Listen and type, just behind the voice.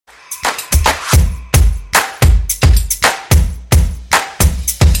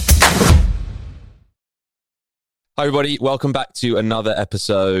Hi, everybody. Welcome back to another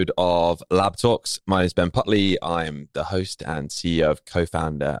episode of LabTalks. My name is Ben Putley. I'm the host and CEO of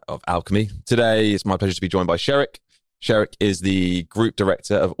co-founder of Alchemy. Today, it's my pleasure to be joined by Sherrick. Sherrick is the Group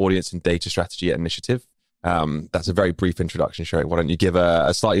Director of Audience and Data Strategy at Initiative. That's a very brief introduction, Sherrick. Why don't you give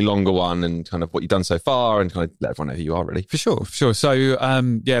a slightly longer one and kind of what you've done so far and kind of let everyone know who you are, really. For sure. So,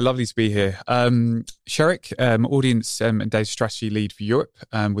 lovely to be here. Sherrick, Audience and Data Strategy Lead for Europe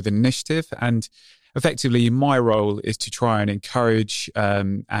with Initiative. And effectively, my role is to try and encourage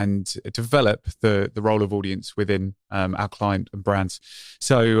and develop the role of audience within our client and brands.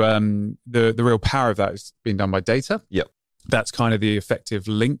 So the real power of that is being done by data. Yep. That's kind of the effective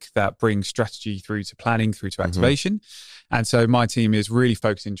link that brings strategy through to planning, through to activation. And so my team is really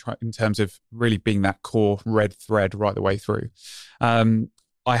focusing in terms of really being that core red thread right the way through.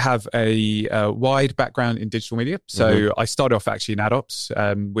 I have a wide background in digital media. So I started off actually in ad ops,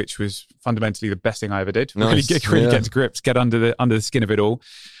 which was fundamentally the best thing I ever did. Nice. Really get to grips, get under the skin of it all.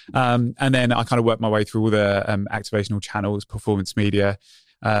 And then I kind of worked my way through all the activational channels, performance media,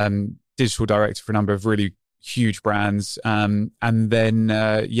 digital director for a number of really huge brands. And then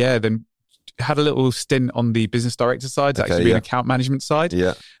had a little stint on the business director side, actually being account management side.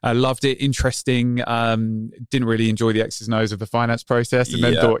 Yeah. I loved it. Interesting. Didn't really enjoy the X's and O's of the finance process, and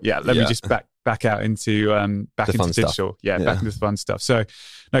then thought, let me just back out into into digital. Stuff. Back into the fun stuff. So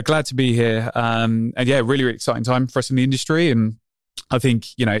glad to be here. And really, really exciting time for us in the industry. And I think,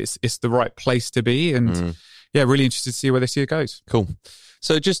 it's the right place to be. And really interested to see where this year goes. Cool.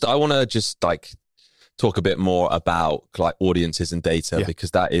 So I want to talk a bit more about like audiences and data, because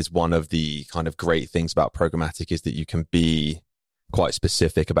that is one of the kind of great things about programmatic is that you can be quite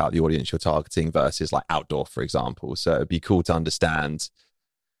specific about the audience you're targeting versus like outdoor, for example. So it'd be cool to understand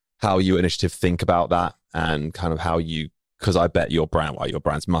how you Initiative think about that and kind of because I bet your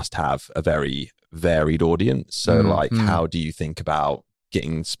brands must have a very varied audience. So how do you think about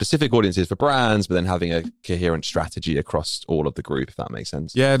getting specific audiences for brands, but then having a coherent strategy across all of the group, if that makes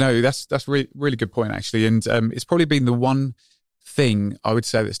sense? Yeah, no, that's really, really good point, actually. And it's probably been the one thing I would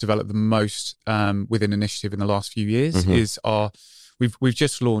say that's developed the most within Initiative in the last few years is we've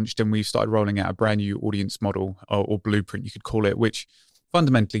just launched and we've started rolling out a brand new audience model or blueprint, you could call it, which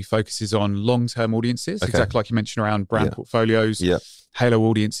fundamentally focuses on long-term audiences, exactly like you mentioned around brand portfolios, halo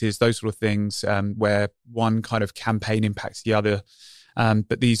audiences, those sort of things, where one kind of campaign impacts the other.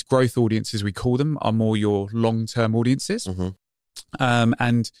 But these growth audiences, we call them, are more your long-term audiences.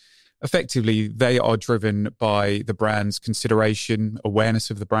 And effectively, they are driven by the brand's consideration, awareness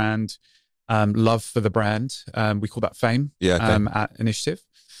of the brand, love for the brand. We call that fame at Initiative.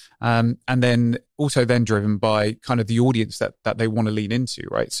 And then also then driven by kind of the audience that they want to lean into,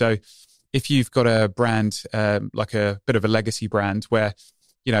 right? So if you've got a brand, like a bit of a legacy brand where,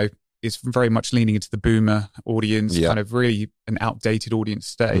 it's very much leaning into the boomer audience, kind of really an outdated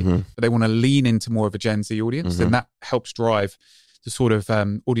audience today, but they want to lean into more of a Gen Z audience, then that helps drive the sort of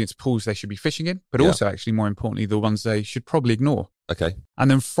audience pools they should be fishing in, but also actually more importantly, the ones they should probably ignore. Okay.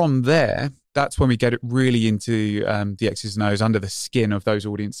 And then from there, that's when we get it really into the X's and O's under the skin of those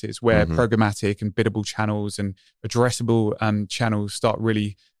audiences where programmatic and biddable channels and addressable channels start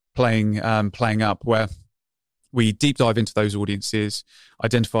really playing up, where we deep dive into those audiences,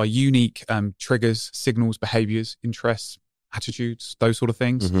 identify unique triggers, signals, behaviors, interests, attitudes, those sort of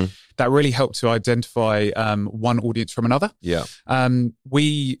things. That really help to identify one audience from another. Yeah.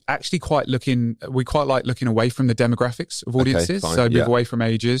 We actually quite like looking away from the demographics of audiences. Okay, so move away from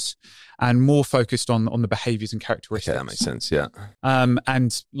ages and more focused on the behaviors and characteristics. Okay, that makes sense. Yeah.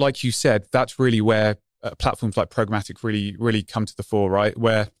 And like you said, that's really where platforms like programmatic really come to the fore, right?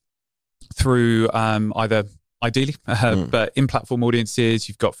 Where through ideally, but in-platform audiences,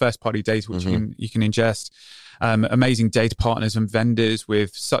 you've got first-party data which you can ingest, amazing data partners and vendors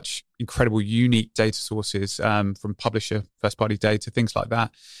with such incredible, unique data sources from publisher, first-party data, things like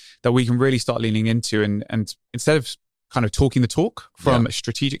that we can really start leaning into. And instead of kind of talking the talk from a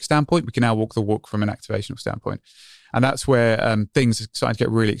strategic standpoint, we can now walk the walk from an activational standpoint. And that's where things are starting to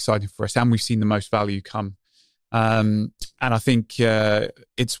get really exciting for us, and we've seen the most value come. And I think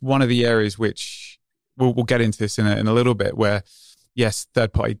it's one of the areas which we'll get into this in a little bit, where yes,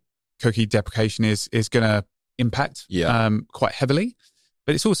 third-party cookie deprecation is going to impact quite heavily,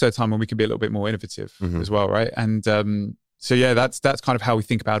 but it's also a time when we can be a little bit more innovative as well, right? And that's kind of how we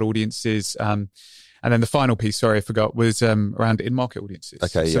think about audiences. And then the final piece, sorry, I forgot, was around in-market audiences.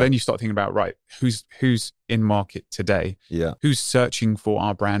 Okay, so then you start thinking about, right, who's in market today? Yeah. Who's searching for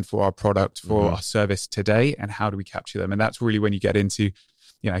our brand, for our product, for our service today, and how do we capture them? And that's really when you get into,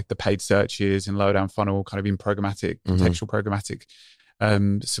 the paid searches and lower down funnel, kind of in programmatic, contextual programmatic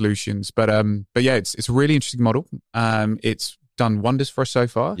solutions. But yeah, it's a really interesting model. It's done wonders for us so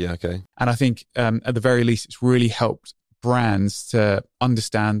far. Yeah, okay. And I think at the very least, it's really helped brands to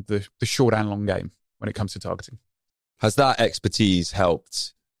understand the short and long game when it comes to targeting. Has that expertise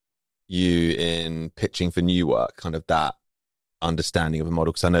helped you in pitching for new work, kind of that understanding of a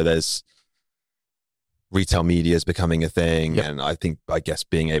model? Because I know there's retail media is becoming a thing. Yep. And I guess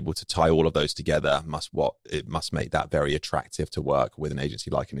being able to tie all of those together must make that very attractive to work with an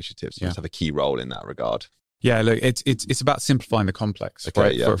agency like Initiative. So you must have a key role in that regard. Yeah, look, it's about simplifying the complex,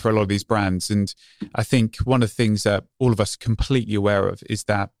 right? Yeah. For a lot of these brands. And I think one of the things that all of us are completely aware of is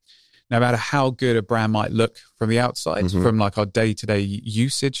that no matter how good a brand might look from the outside, from like our day-to-day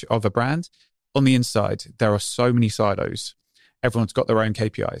usage of a brand, on the inside, there are so many silos. Everyone's got their own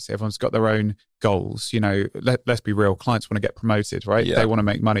KPIs. Everyone's got their own goals. You know, let's be real. Clients want to get promoted, right? Yeah. They want to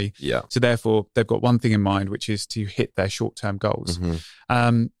make money. Yeah. So therefore, they've got one thing in mind, which is to hit their short-term goals.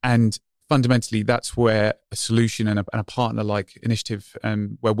 And fundamentally, that's where a solution and a partner like Initiative,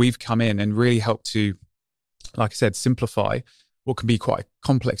 where we've come in and really helped to, like I said, simplify what can be quite a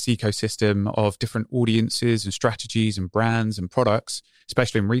complex ecosystem of different audiences and strategies and brands and products,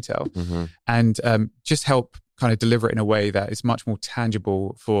 especially in retail, and just help kind of deliver it in a way that is much more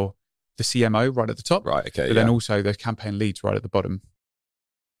tangible for the CMO right at the top. Right, okay. But then also the campaign leads right at the bottom.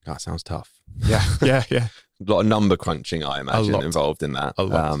 That sounds tough. Yeah. A lot of number crunching, I imagine, involved in that. A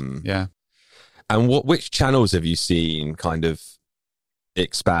lot, yeah. And which channels have you seen kind of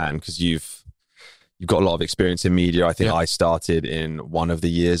expand? Because you've got a lot of experience in media. I think I started in one of the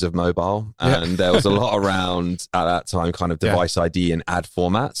years of mobile, and there was a lot around at that time, kind of device ID and ad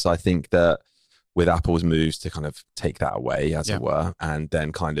formats. I think that with Apple's moves to kind of take that away, as it were, and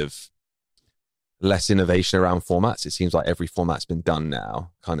then kind of less innovation around formats, it seems like every format's been done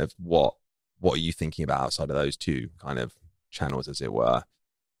now. Kind of what are you thinking about outside of those two kind of channels, as it were,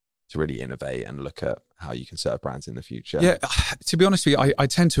 to really innovate and look at how you can serve brands in the future? Yeah, to be honest with you, I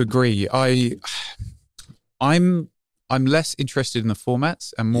tend to agree. I'm less interested in the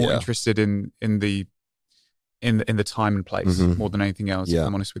formats and more interested in the time and place more than anything else. If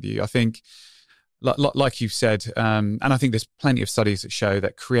I'm honest with you, I think, like you've said, and I think there's plenty of studies that show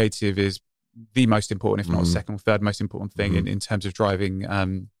that creative is the most important, if not second or third most important thing in terms of driving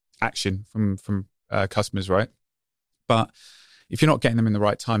action from customers, right? But if you're not getting them in the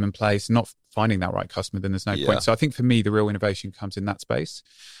right time and place, not finding that right customer, then there's no point. So I think for me, the real innovation comes in that space.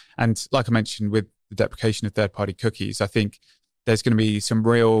 And like I mentioned, with the deprecation of third-party cookies, I think there's going to be some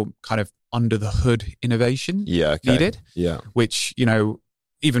real kind of under-the-hood innovation needed. Yeah. Which, you know,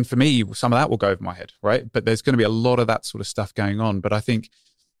 even for me, some of that will go over my head, right? But there's going to be a lot of that sort of stuff going on. But I think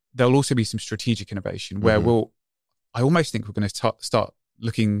there'll also be some strategic innovation where I almost think we're going to start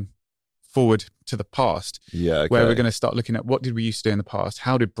looking forward to the past, where we're going to start looking at what did we used to do in the past?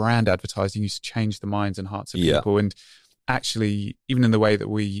 How did brand advertising used to change the minds and hearts of people? And actually, even in the way that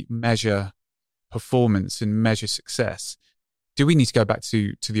we measure performance and measure success, do we need to go back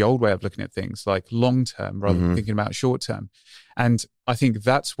to the old way of looking at things, like long term rather than thinking about short term? And I think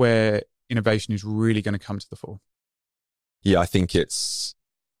that's where innovation is really going to come to the fore. Yeah, I think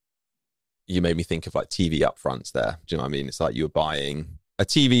you made me think of like TV upfronts there. Do you know what I mean? It's like you're buying a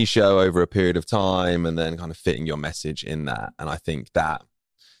TV show over a period of time and then kind of fitting your message in that. And I think that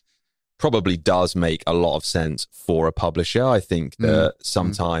probably does make a lot of sense for a publisher. I think that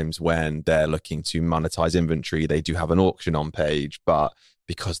sometimes when they're looking to monetize inventory, they do have an auction on page, but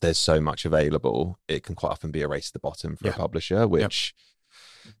because there's so much available, it can quite often be a race to the bottom for a publisher, which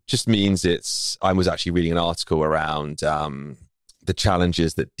just means I was actually reading an article around the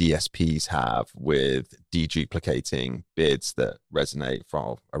challenges that DSPs have with deduplicating bids that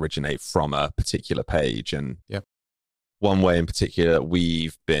originate from a particular page. And one way in particular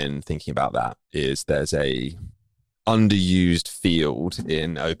we've been thinking about that is there's a underused field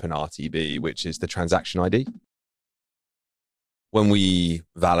in OpenRTB, which is the transaction ID. When we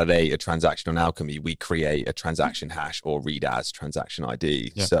validate a transaction on Alchemy, we create a transaction hash or read as transaction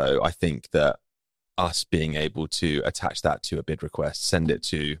ID. So I think that us being able to attach that to a bid request, send it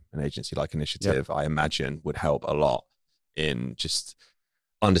to an agency like Initiative, I imagine would help a lot in just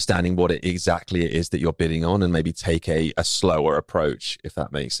understanding what exactly it is that you're bidding on, and maybe take a slower approach, if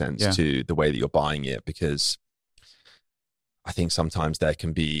that makes sense, to the way that you're buying it. Because I think sometimes there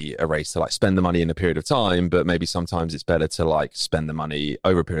can be a race to like spend the money in a period of time, but maybe sometimes it's better to like spend the money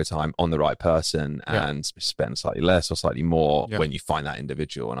over a period of time on the right person and spend slightly less or slightly more when you find that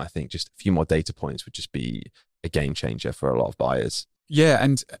individual. And I think just a few more data points would just be a game changer for a lot of buyers. Yeah.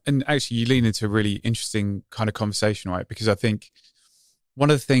 And actually you lean into a really interesting kind of conversation, right? Because I think one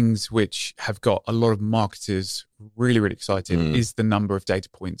of the things which have got a lot of marketers really, really excited is the number of data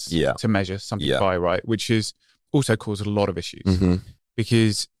points to measure something by, right? Which is also caused a lot of issues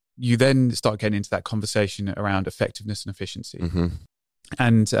because you then start getting into that conversation around effectiveness and efficiency.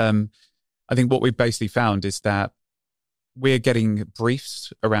 And I think what we've basically found is that we're getting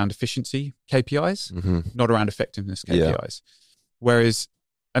briefs around efficiency KPIs, not around effectiveness KPIs. Whereas,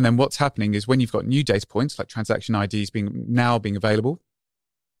 and then what's happening is when you've got new data points like transaction IDs being available,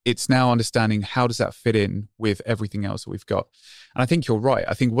 it's now understanding how does that fit in with everything else that we've got. And I think you're right.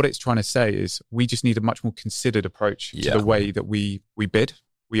 I think what it's trying to say is we just need a much more considered approach to the way that we bid,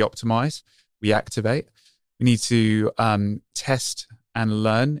 we optimize, we activate. We need to test and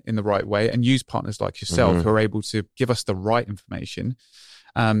learn in the right way and use partners like yourself who are able to give us the right information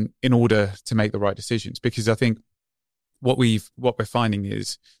in order to make the right decisions. Because I think what we're finding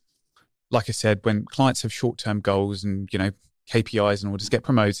is, like I said, when clients have short-term goals and, KPIs in order to get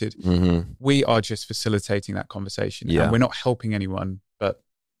promoted, we are just facilitating that conversation. And we're not helping anyone but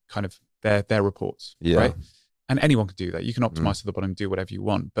kind of their reports, right? And anyone can do that. You can optimize to the bottom, do whatever you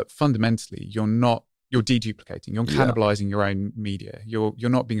want. But fundamentally, you're deduplicating, you're cannibalizing your own media. You're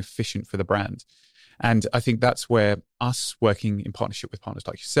not being efficient for the brand. And I think that's where us working in partnership with partners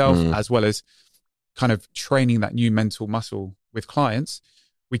like yourself, as well as kind of training that new mental muscle with clients,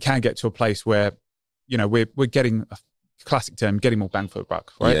 we can get to a place where, we're getting a classic term, getting more bang for the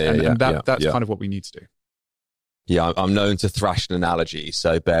buck, right? That's kind of what we need to do. Yeah, I'm known to thrash an analogy,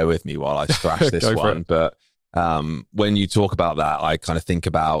 so bear with me while I thrash this one. But when you talk about that, I kind of think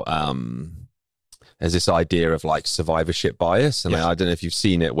about there's this idea of like survivorship bias. And I don't know if you've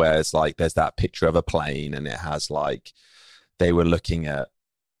seen it, where it's like there's that picture of a plane and it has like, they were looking at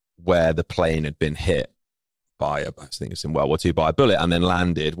where the plane had been hit by, I think it's in World War II, by a bullet and then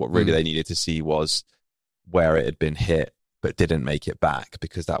landed. What really they needed to see was where it had been hit but didn't make it back,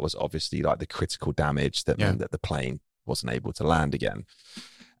 because that was obviously like the critical damage that meant that the plane wasn't able to land again.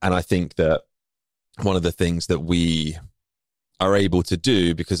 And I think that one of the things that we are able to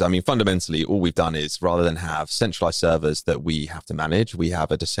do, because I mean, fundamentally, all we've done is, rather than have centralized servers that we have to manage, we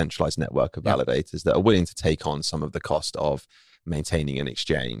have a decentralized network of validators that are willing to take on some of the cost of maintaining an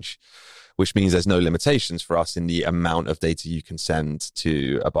exchange, which means there's no limitations for us in the amount of data you can send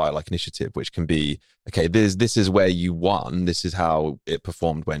to a buyer like initiative, which can be, okay, this is where you won, this is how it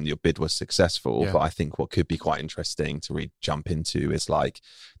performed when your bid was successful. But I think what could be quite interesting to really jump into is like,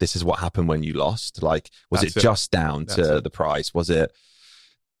 this is what happened when you lost. Like, was it just down to the price? Was it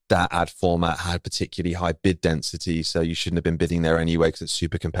that ad format had particularly high bid density, so you shouldn't have been bidding there anyway because it's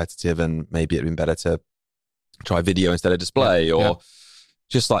super competitive, and maybe it'd been better to try video instead of display? Or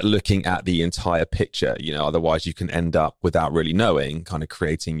just like looking at the entire picture, otherwise you can end up, without really knowing, kind of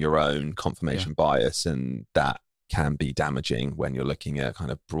creating your own confirmation bias. And that can be damaging when you're looking at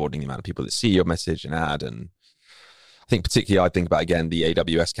kind of broadening the amount of people that see your message and ad. And I think particularly, I think about, again, the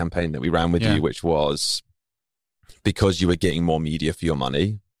AWS campaign that we ran with you, which was because you were getting more media for your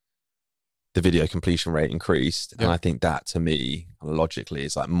money, the video completion rate increased. And I think that, to me, logically,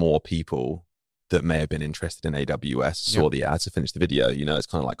 is like more people that may have been interested in AWS saw the ad to finish the video. It's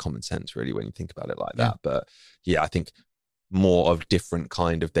kind of like common sense, really, when you think about it like that. But I think more of different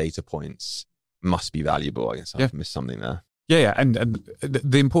kind of data points must be valuable. I guess I've missed something there. And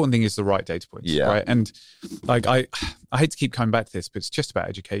the important thing is the right data points, right? And like, I hate to keep coming back to this, but it's just about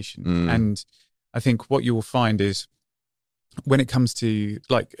education. And I think what you will find is, when it comes to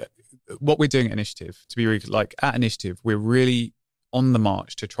like what we're doing at Initiative, to be really, like at Initiative, we're really on the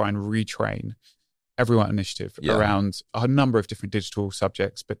march to try and retrain everyone at Initiative around a number of different digital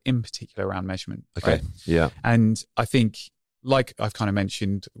subjects, but in particular around measurement. Okay. Right? And I think, like I've kind of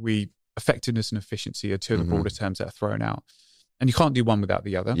mentioned, effectiveness and efficiency are two of the broader terms that are thrown out. And you can't do one without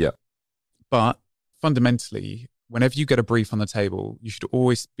the other. But fundamentally, whenever you get a brief on the table, you should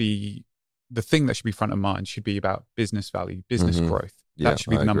always be, the thing that should be front of mind should be about business value, business growth. That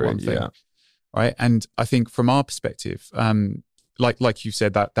should be the number one thing. Right. And I think from our perspective, like you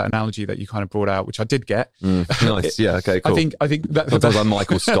said, that analogy that you kind of brought out, which I did get. Nice. Okay, cool. I think that sometimes I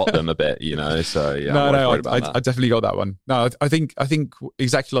Michael Scott them a bit, so I definitely got that one. No, I think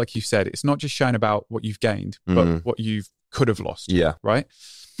exactly like you said, it's not just showing about what you've gained, but what you could have lost. Right.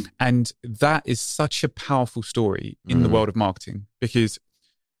 And that is such a powerful story in the world of marketing, because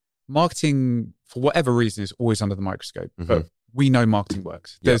marketing, for whatever reason, is always under the microscope, but we know marketing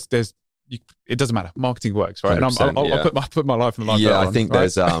works. It doesn't matter. Marketing works, right? And I'll put my life on the line. I think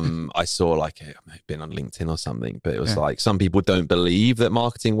there's I saw like, it may have been on LinkedIn or something, but it was like, some people don't believe that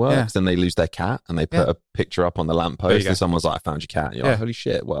marketing works, and they lose their cat, and they put a picture up on the lamppost, and someone's like, I found your cat. And you're like, holy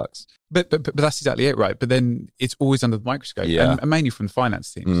shit, it works. But that's exactly it, right? But then it's always under the microscope, and mainly from the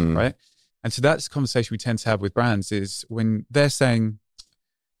finance teams, right? And so that's the conversation we tend to have with brands is when they're saying,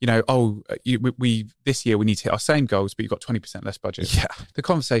 you know, we this year we need to hit our same goals, but you've got 20% less budget. Yeah. The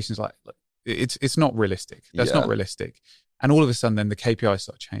conversation is like, look, it's not realistic. That's not realistic. And all of a sudden, then the KPIs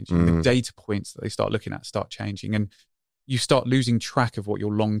start changing. The data points that they start looking at start changing, and you start losing track of what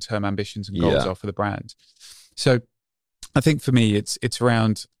your long-term ambitions and goals are for the brand. So I think for me, it's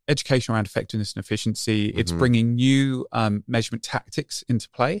around education around effectiveness and efficiency. It's bringing new measurement tactics into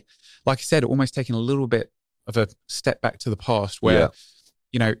play. Like I said, almost taking a little bit of a step back to the past where,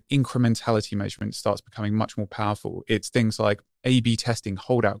 you know, incrementality measurement starts becoming much more powerful. It's things like A/B testing,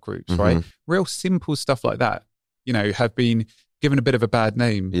 holdout groups, right? Real simple stuff like that, you know, have been given a bit of a bad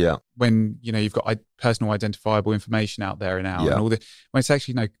name when, you know, you've got personal identifiable information out there and out and all the, when it's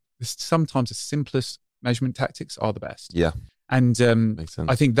actually, you know, sometimes the simplest measurement tactics are the best. Yeah. And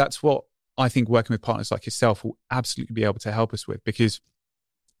I think that's what I think working with partners like yourself will absolutely be able to help us with, because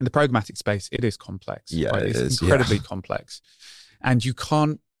in the programmatic space, it is complex. Yeah, right? it is incredibly complex. And you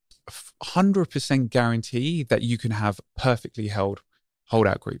can't 100% guarantee that you can have perfectly held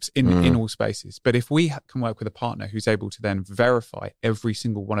holdout groups in all spaces. But if we can work with a partner who's able to then verify every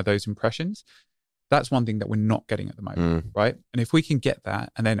single one of those impressions, that's one thing that we're not getting at the moment, right? And if we can get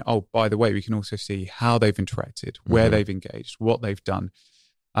that, and then, oh, by the way, we can also see how they've interacted, where they've engaged, what they've done.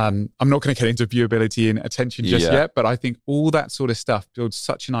 I'm not going to get into viewability and attention just yet, but I think all that sort of stuff builds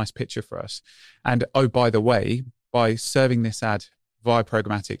such a nice picture for us. And oh, by the way, by serving this ad via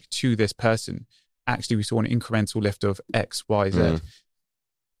programmatic to this person, actually we saw an incremental lift of X, Y, Z.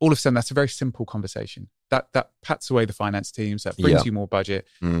 All of a sudden, that's a very simple conversation. That pats away the finance teams, that brings you more budget.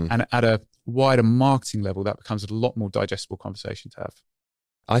 And at a wider marketing level, that becomes a lot more digestible conversation to have.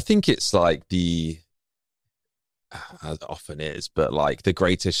 I think it's like as often is, but like the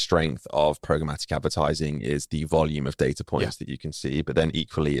greatest strength of programmatic advertising is the volume of data points that you can see. But then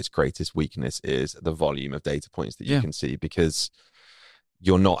equally, its greatest weakness is the volume of data points that you can see, because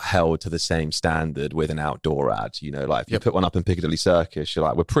you're not held to the same standard with an outdoor ad. You know, like if you put one up in Piccadilly Circus, you're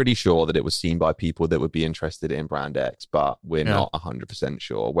like, we're pretty sure that it was seen by people that would be interested in brand X, but we're not 100%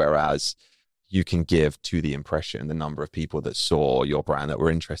 sure. Whereas you can give to the impression the number of people that saw your brand that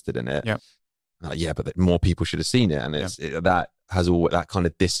were interested in it. But more people should have seen it. And it's that has all that kind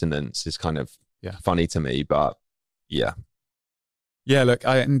of dissonance is kind of funny to me, but Yeah, look,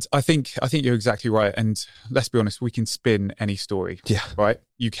 I think you're exactly right. And let's be honest, we can spin any story. Right?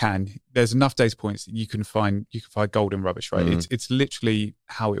 You can. There's enough data points that you can find gold in rubbish, right? It's literally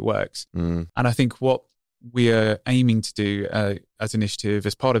how it works. And I think what we are aiming to do as an initiative,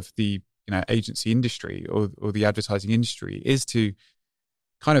 as part of the agency industry or the advertising industry, is to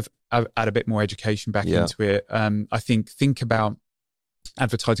kind of add a bit more education back into it. I think about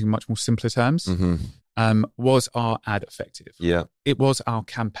advertising in much more simpler terms. Was our ad effective? It was our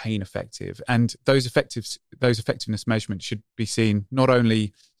campaign effective? And those effectiveness measurements should be seen not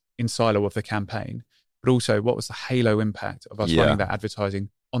only in silo of the campaign, but also what was the halo impact of us running that advertising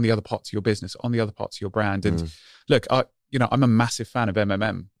on the other parts of your business, on the other parts of your brand. And look, I'm a massive fan of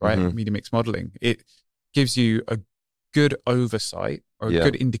MMM, right? Media mix modeling. It gives you a good oversight or a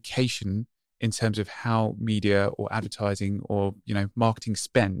good indication in terms of how media or advertising or marketing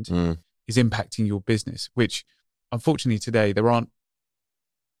spend is impacting your business, which unfortunately today there aren't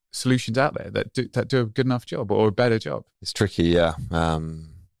solutions out there that do a good enough job or a better job. It's tricky. I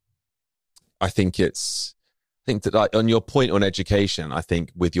think that, like, on your point on education, I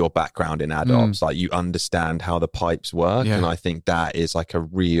think with your background in ad ops, like, you understand how the pipes work. And I think that is like a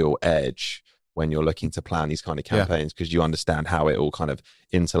real edge when you're looking to plan these kind of campaigns, because you understand how it all kind of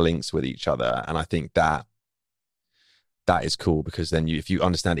interlinks with each other. And I think that is cool, because then if you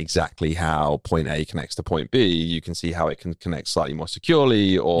understand exactly how point A connects to point B, you can see how it can connect slightly more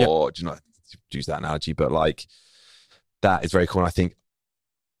securely, or do you not use that analogy, but like, that is very cool. And I think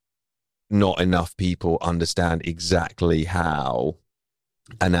not enough people understand exactly how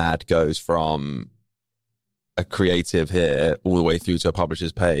an ad goes from a creative here all the way through to a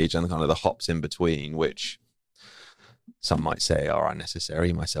publisher's page, and kind of the hops in between, which some might say are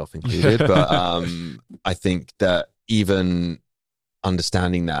unnecessary, myself included. But I think that even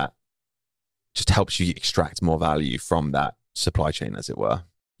understanding that just helps you extract more value from that supply chain, as it were.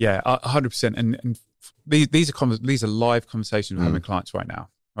 Yeah, 100%. And these are live conversations we're having with clients right now.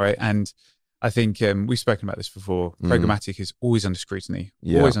 All right. And I think we've spoken about this before. Programmatic is always under scrutiny,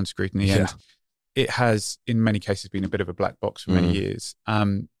 always under scrutiny. And it has, in many cases, been a bit of a black box for many years.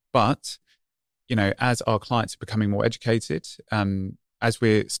 But, as our clients are becoming more educated, as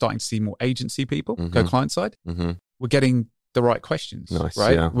we're starting to see more agency people go client side, we're getting the right questions, Nice,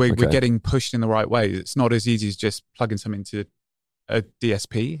 right? yeah. We're Okay. getting pushed in the right way. It's not as easy as just plugging something into a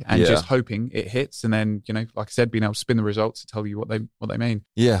DSP and just hoping it hits, and then, you know, like I said, being able to spin the results to tell you what they mean.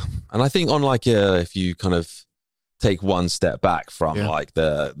 Yeah. And I think on like if you kind of take one step back from like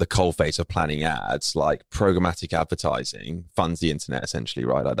the coalface of planning ads, like programmatic advertising funds the internet essentially,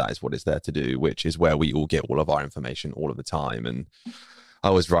 right? Like that is what it's there to do, which is where we all get all of our information all of the time. And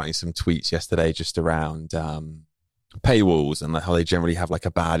I was writing some tweets yesterday just around paywalls and like how they generally have like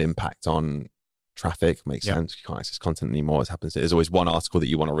a bad impact on traffic. Makes sense. You can't access content anymore. As happens, there's always one article that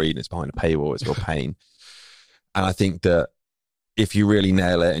you want to read and it's behind a paywall. It's real pain. And I think that if you really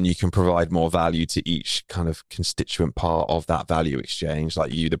nail it and you can provide more value to each kind of constituent part of that value exchange,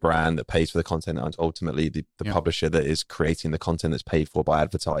 like you, the brand that pays for the content, and ultimately the publisher that is creating the content that's paid for by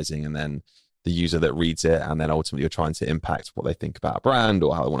advertising, and then the user that reads it, and then ultimately you're trying to impact what they think about a brand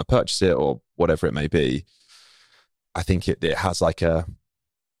or how they want to purchase it or whatever it may be. I think it has like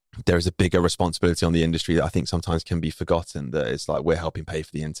there is a bigger responsibility on the industry that I think sometimes can be forgotten, that it's like we're helping pay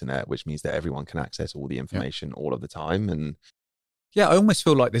for the internet, which means that everyone can access all the information all of the time. And yeah, I almost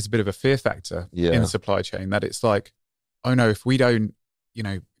feel like there's a bit of a fear factor in the supply chain, that it's like, oh no, if we don't, you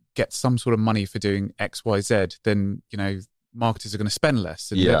know, get some sort of money for doing X, Y, Z, then, you know, marketers are going to spend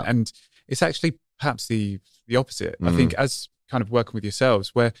less. And it's actually perhaps the opposite. I think as kind of working with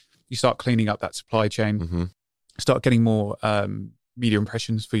yourselves, where you start cleaning up that supply chain, start getting more media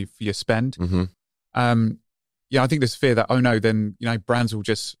impressions for your spend. I think there's fear that, oh no, then, you know, brands will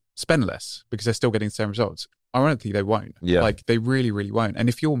just spend less because they're still getting the same results. Ironically, they won't. Like they really, really won't. And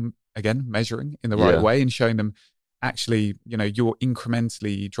if you're, again, measuring in the right way and showing them, actually, you know, you're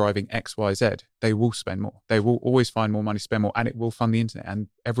incrementally driving X, Y, Z, they will spend more. They will always find more money, spend more, and it will fund the internet, and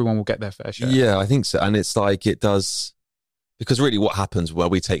everyone will get their fair share. Yeah, I think so. And it's like it does, because really what happens where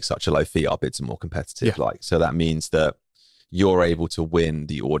we take such a low fee, our bids are more competitive. Like, so that means that you're able to win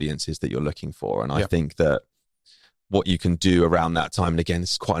the audiences that you're looking for. And I think that what you can do around that time, and again,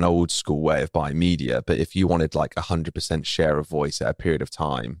 this is quite an old school way of buying media, but if you wanted like 100% share of voice at a period of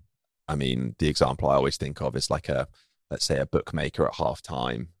time, I mean, the example I always think of is like let's say a bookmaker at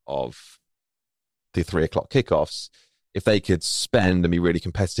halftime of the 3 o'clock kickoffs. If they could spend and be really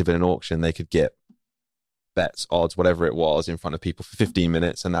competitive in an auction, they could get bets, odds, whatever it was, in front of people for 15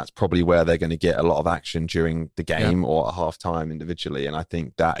 minutes. And that's probably where they're going to get a lot of action during the game or at halftime individually. And I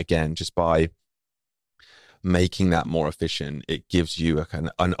think that, again, just by making that more efficient, it gives you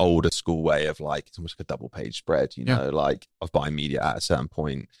an older school way of like, it's almost like a double page spread, you know, like of buying media at a certain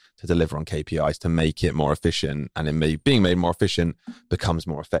point to deliver on KPIs to make it more efficient. And in being made more efficient becomes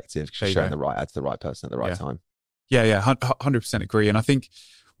more effective because you're showing the right ad to the right person at the right time. Yeah, 100% agree. And I think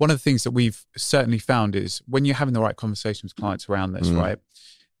one of the things that we've certainly found is when you're having the right conversations with clients around this, right,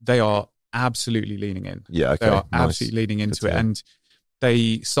 they are absolutely leaning in. Yeah, okay. They are absolutely leaning into it. And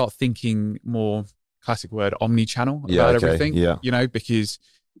they start thinking more, classic word, omni-channel about everything, you know, because,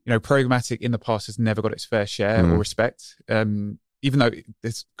 you know, programmatic in the past has never got its fair share or respect. Even though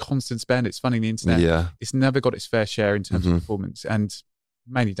there's constant spend, it's funding the internet, it's never got its fair share in terms of performance, and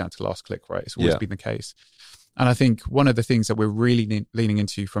mainly down to last click, right? It's always been the case. And I think one of the things that we're really leaning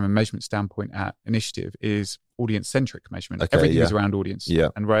into from a measurement standpoint at Initiative is audience-centric measurement. Everything is around audience.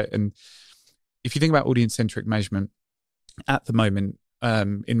 And if you think about audience-centric measurement at the moment,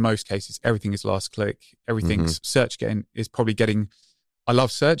 in most cases, everything is last click. Everything's search is probably getting, I love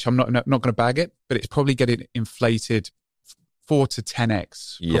search. I'm not going to bag it, but it's probably getting inflated 4 to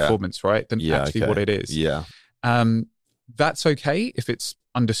 10x performance, right? Than actually what it is. That's okay if it's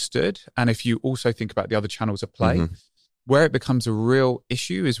understood. And if you also think about the other channels of play, where it becomes a real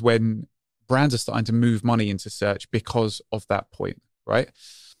issue is when brands are starting to move money into search because of that point, right?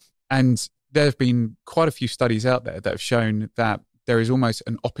 And there have been quite a few studies out there that have shown that there is almost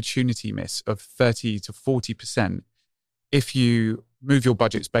an opportunity miss of 30 to 40% if you move your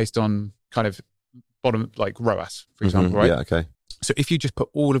budgets based on kind of bottom, like ROAS, for example, right? Yeah, okay. So if you just put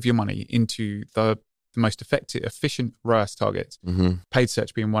all of your money into the most effective, efficient ROAS targets, paid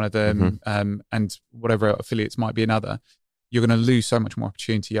search being one of them, and whatever affiliates might be another, you're going to lose so much more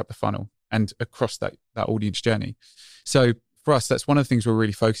opportunity up the funnel and across that audience journey. So for us, that's one of the things we're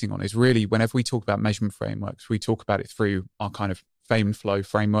really focusing on, is really whenever we talk about measurement frameworks, we talk about it through our kind of fame and flow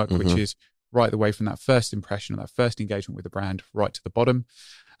framework, which is right the way from that first impression or that first engagement with the brand right to the bottom.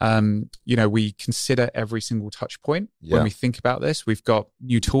 You know, we consider every single touch point when we think about this. We've got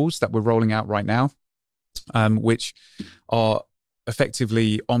new tools that we're rolling out right now, which are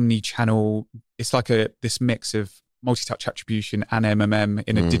effectively omni-channel. It's like this mix of multi-touch attribution and MMM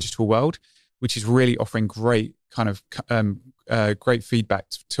in a digital world, which is really offering great kind of great feedback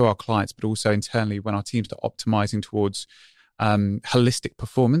to our clients, but also internally when our teams are optimizing towards holistic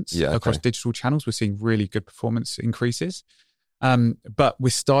performance across okay. digital channels. We're seeing really good performance increases. But we're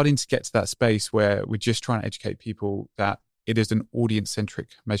starting to get to that space where we're just trying to educate people that it is an audience-centric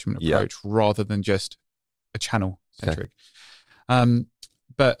measurement approach rather than just a channel-centric. Okay.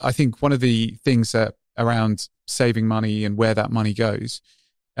 But I think one of the things that around saving money and where that money goes,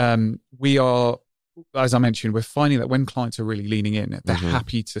 we are, as I mentioned, we're finding that when clients are really leaning in, they're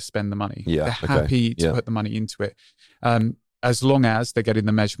happy to spend the money. They're happy to put the money into it. As long as they're getting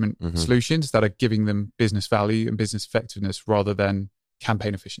the measurement solutions that are giving them business value and business effectiveness rather than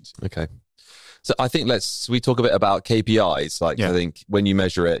campaign efficiency. Okay. So I think we talk a bit about KPIs. Like I think when you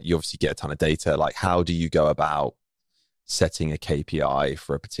measure it, you obviously get a ton of data. Like how do you go about setting a KPI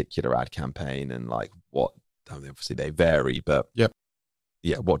for a particular ad campaign, and like what, I mean, obviously they vary, but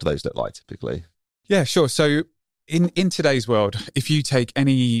what do those look like typically? Yeah, sure. So in today's world, if you take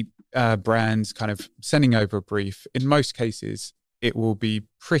any brands kind of sending over a brief, in most cases, it will be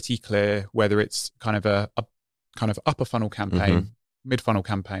pretty clear whether it's kind of a kind of upper funnel campaign, mid funnel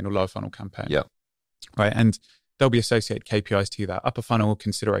campaign, or lower funnel campaign. Yeah. Right. And there'll be associated KPIs to that. Upper funnel,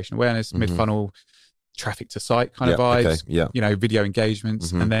 consideration awareness, mid funnel, traffic to site kind of vibes, video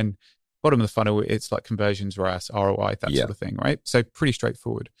engagements. And then bottom of the funnel, it's like conversions, ROAS, ROI, that sort of thing. Right. So pretty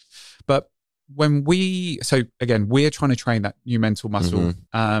straightforward. But so again, we're trying to train that new mental muscle,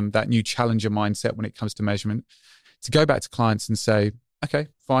 that new challenger mindset when it comes to measurement, to go back to clients and say, okay,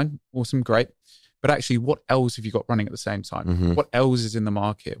 fine, awesome, great. But actually, what else have you got running at the same time? What else is in the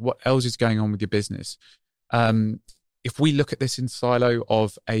market? What else is going on with your business? If we look at this in silo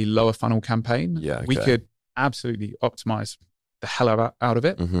of a lower funnel campaign, we could absolutely optimize the hell out of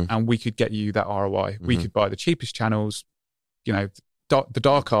it. And we could get you that ROI. We could buy the cheapest channels, the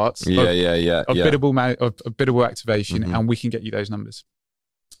dark arts of biddable activation, and we can get you those numbers.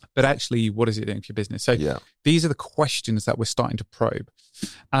 But actually, what is it doing for your business? So these are the questions that we're starting to probe.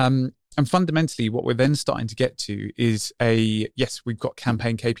 And fundamentally, what we're then starting to get to is we've got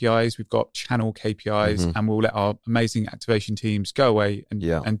campaign KPIs, we've got channel KPIs, and we'll let our amazing activation teams go away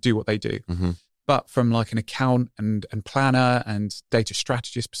and do what they do. But from like an account and planner and data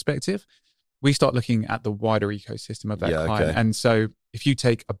strategist perspective, we start looking at the wider ecosystem of that client. Okay. And so if you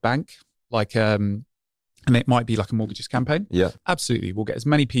take a bank, like, and it might be like a mortgages campaign. Absolutely. We'll get as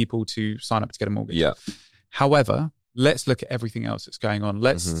many people to sign up to get a mortgage. However, let's look at everything else that's going on.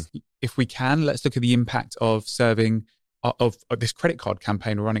 If we can, let's look at the impact of serving of this credit card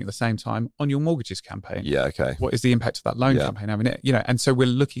campaign we're running at the same time on your mortgages campaign. What is the impact of that loan campaign having it? And so we're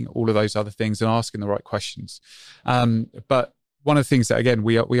looking at all of those other things and asking the right questions. But one of the things that, again,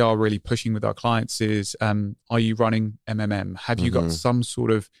 we are really pushing with our clients is, are you running MMM? Have you got some sort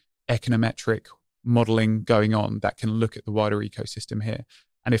of econometric modeling going on that can look at the wider ecosystem here?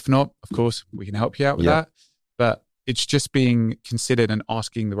 And if not, of course, we can help you out with that. But it's just being considered and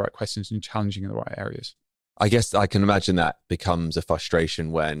asking the right questions and challenging in the right areas. I guess I can imagine that becomes a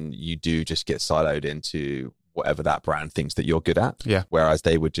frustration when you do just get siloed into whatever that brand thinks that you're good at. Whereas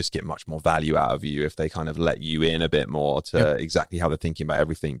they would just get much more value out of you if they kind of let you in a bit more to exactly how they're thinking about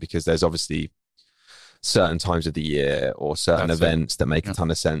everything, because there's obviously certain times of the year or certain events that make a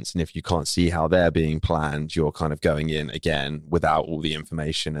ton of sense. And if you can't see how they're being planned, you're kind of going in again without all the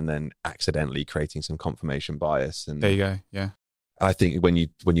information and then accidentally creating some confirmation bias. And there you go. Yeah. I think when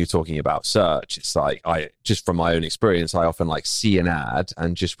you're talking about search, it's like, just from my own experience, I often like see an ad,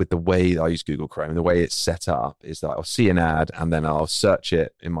 and just with the way I use Google Chrome, the way it's set up is that I'll see an ad and then I'll search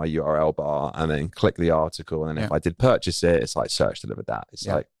it in my URL bar and then click the article. And then if I did purchase it, it's like search delivered that. It's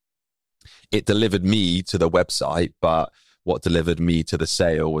like it delivered me to the website, but what delivered me to the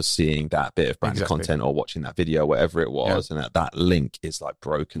sale was seeing that bit of branded content or watching that video, whatever it was. And that link is like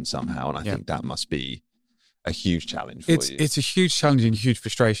broken somehow. And I think that must be a huge challenge for you. It's a huge challenge and huge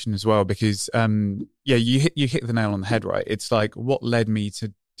frustration as well, because you hit the nail on the head, right? It's like, what led me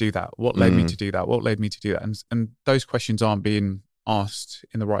to do that? What led me to do that? What led me to do that? And those questions aren't being asked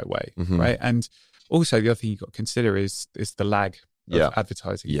in the right way, right? And also the other thing you've got to consider is the lag of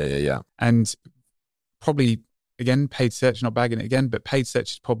advertising. And probably, again, paid search, not bagging it again, but paid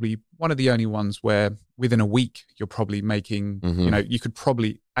search is probably one of the only ones where within a week you're probably making, you could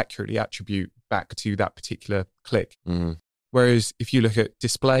probably accurately attribute back to that particular click. Whereas if you look at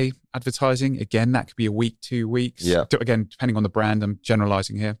display advertising, again, that could be a week, 2 weeks. Again, depending on the brand, I'm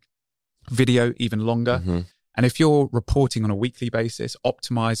generalizing here. Video, even longer. And if you're reporting on a weekly basis,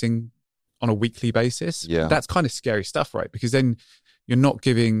 optimizing on a weekly basis, that's kind of scary stuff, right? Because then you're not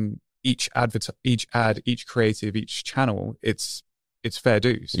giving each ad, each creative, each channel, it's fair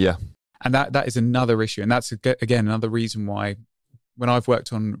dues. And that is another issue. And that's, again, another reason why when I've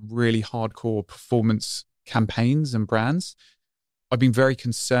worked on really hardcore performance campaigns and brands, I've been very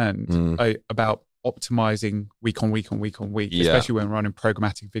concerned about optimizing week on week, especially when running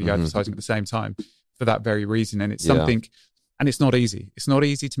programmatic video advertising at the same time for that very reason. And it's something, and it's not easy. It's not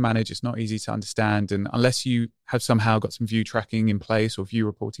easy to manage. It's not easy to understand. And unless you have somehow got some view tracking in place or view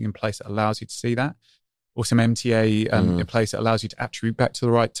reporting in place that allows you to see that, or some MTA in place that allows you to attribute back to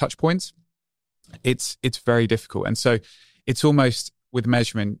the right touch points, it's very difficult. And so it's almost, with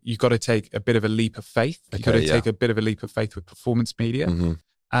measurement, you've got to take a bit of a leap of faith. You've got to take a bit of a leap of faith with performance media,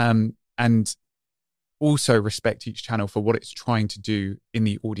 and also respect each channel for what it's trying to do in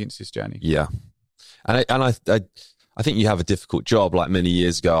the audience's journey. Yeah. And I think you have a difficult job. Like many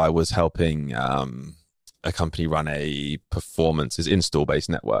years ago, I was helping a company run a performances install-based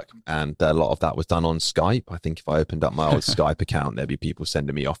network, and a lot of that was done on Skype. I think if I opened up my old Skype account, there'd be people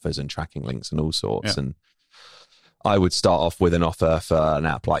sending me offers and tracking links and all sorts. And I would start off with an offer for an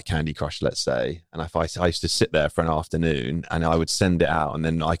app like Candy Crush, let's say. And if I used to sit there for an afternoon and I would send it out, and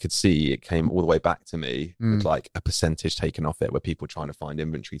then I could see it came all the way back to me with like a percentage taken off it, where people trying to find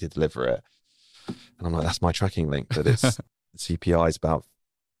inventory to deliver it. And I'm like, that's my tracking link, but it's CPI is about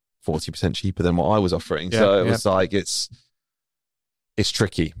 40% cheaper than what I was offering. So it was like, it's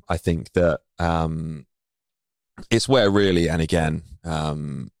tricky. I think that it's where really, and again,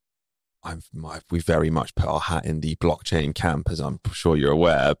 we very much put our hat in the blockchain camp, as I'm sure you're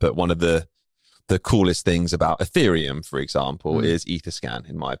aware. But one of the coolest things about Ethereum, for example, is Etherscan,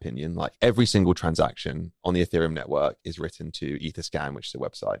 in my opinion. Like every single transaction on the Ethereum network is written to Etherscan, which is a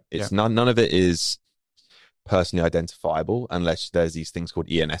website. It's none of it is personally identifiable unless there's these things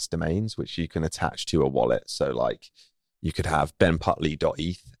called ENS domains, which you can attach to a wallet. So like you could have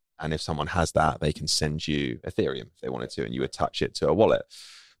benputley.eth, and if someone has that, they can send you Ethereum if they wanted to, and you attach it to a wallet.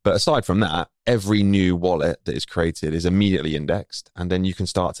 But aside from that, every new wallet that is created is immediately indexed, and then you can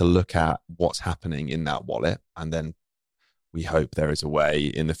start to look at what's happening in that wallet. And then we hope there is a way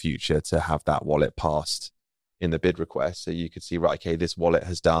in the future to have that wallet passed in the bid request. So you could see, right, okay, this wallet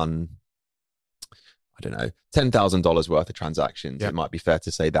has done, I don't know, $10,000 worth of transactions. It might be fair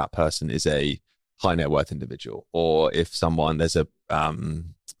to say that person is a high net worth individual. Or if someone, there's a, I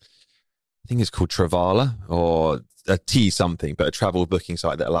think it's called Travala or a T something, but a travel booking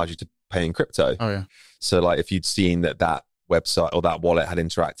site that allows you to pay in crypto. Oh yeah. So like if you'd seen that website or that wallet had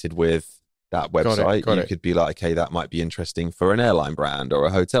interacted with that website, you could be like, okay, that might be interesting for an airline brand or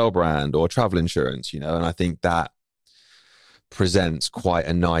a hotel brand or travel insurance, and I think that presents quite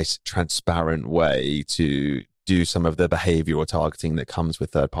a nice, transparent way to do some of the behavioral targeting that comes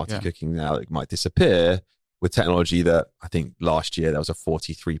with third-party cooking now that might disappear with technology. That I think last year there was a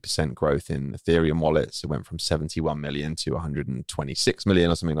 43% growth in Ethereum wallets. It went from 71 million to 126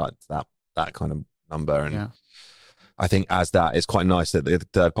 million or something like that kind of number. And I think as that, it's quite nice that the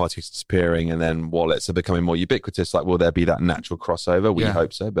third party is disappearing and then wallets are becoming more ubiquitous. Like, will there be that natural crossover? We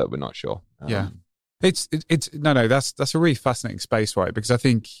hope so, but we're not sure. It's that's a really fascinating space, right? Because I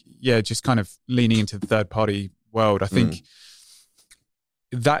think, just kind of leaning into the third party world, I think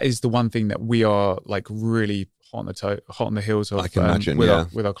that is the one thing that we are like really hot on the heels of. I can imagine,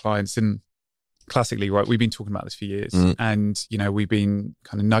 with our clients. And classically, right, we've been talking about this for years, and we've been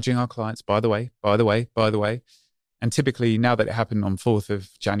kind of nudging our clients. By the way. And typically, now that it happened on 4th of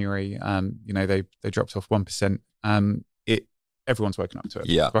January, they dropped off 1%. Everyone's woken up to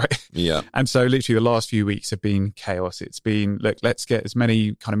it, right? Yeah. And so literally the last few weeks have been chaos. It's been, look, let's get as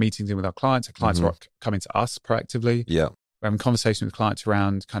many kind of meetings in with our clients. Our clients are coming to us proactively. Yeah. We're having conversations with clients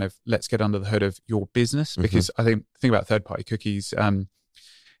around kind of, let's get under the hood of your business. Because I think the thing about third-party cookies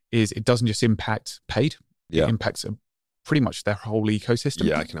is it doesn't just impact paid. It impacts pretty much their whole ecosystem.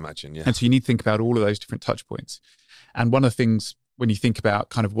 Yeah, I can imagine, And so you need to think about all of those different touch points. And one of the things when you think about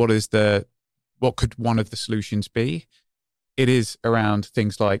kind of what could one of the solutions be, it is around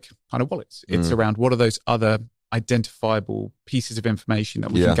things like kind of wallets. It's around what are those other identifiable pieces of information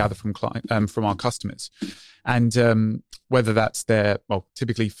that we can gather from our customers. And whether that's their,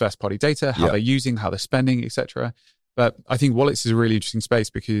 typically first party data, how they're using, how they're spending, etc. But I think wallets is a really interesting space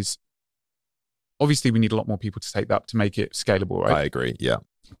because obviously we need a lot more people to take that up to make it scalable, right? I agree, yeah.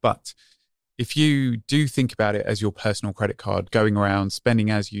 But if you do think about it as your personal credit card going around, spending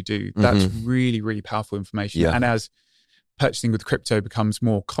as you do, that's really, really powerful information. And as purchasing with crypto becomes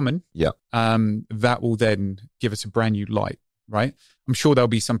more common, that will then give us a brand new light, right? I'm sure there'll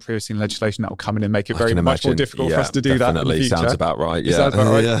be some privacy legislation that will come in and make it much more difficult for us to do that in the future. Sounds about right. Sounds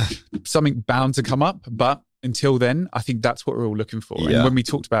about right. Something bound to come up, but until then, I think that's what we're all looking for. And when we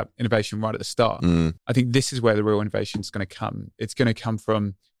talked about innovation right at the start, I think this is where the real innovation is going to come. It's going to come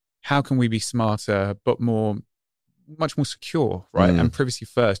from how can we be smarter, but more much more secure, right? And privacy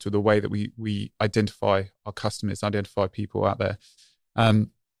first with the way that we identify our customers, identify people out there.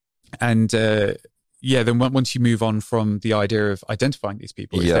 Then once you move on from the idea of identifying these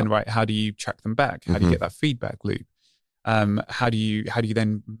people, it's then, right, how do you track them back? How do you get that feedback loop? How do you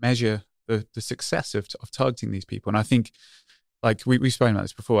then measure the success of targeting these people? And I think, like we've spoken about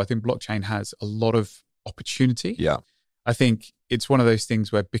this before, I think blockchain has a lot of opportunity. Yeah. I think it's one of those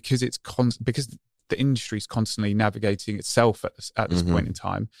things where because the industry is constantly navigating itself at this point in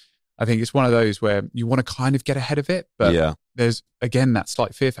time, I think it's one of those where you want to kind of get ahead of it, but there's, again, that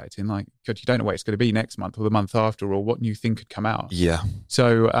slight fear factor in, like, God, you don't know what it's going to be next month or the month after, or what new thing could come out. Yeah.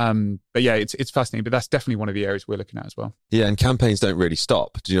 So, but yeah, it's fascinating, but that's definitely one of the areas we're looking at as well. Yeah. And campaigns don't really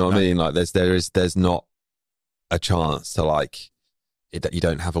stop. Do you know what I mean? Like there's not a chance to, like, you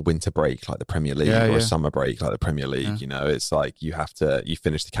don't have a winter break like the Premier League or a summer break like the Premier League. You know, it's like you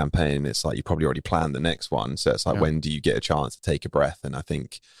finish the campaign. It's like you probably already planned the next one. So it's like, when do you get a chance to take a breath? And I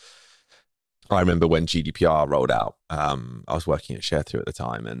think I remember when GDPR rolled out, I was working at Sherrick at the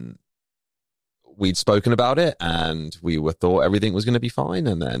time, and we'd spoken about it, and we thought everything was going to be fine.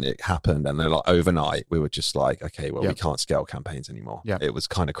 And then it happened. And then, like, overnight, we were just like, okay, well, we can't scale campaigns anymore. It was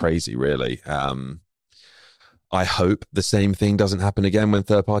kind of crazy, really. I hope the same thing doesn't happen again when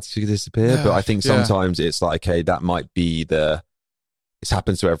third parties disappear. But I think sometimes it's like, okay, that might be this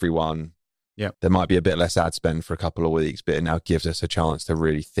happens to everyone. Yeah. There might be a bit less ad spend for a couple of weeks, but it now gives us a chance to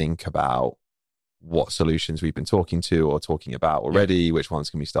really think about what solutions we've been talking about already, which ones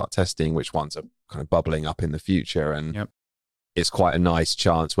can we start testing, which ones are kind of bubbling up in the future. And it's quite a nice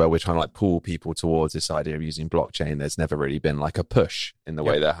chance where we're trying to, like, pull people towards this idea of using blockchain. There's never really been, like, a push in the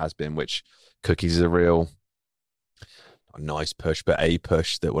way there has been, which cookies is a real, not a nice push, but a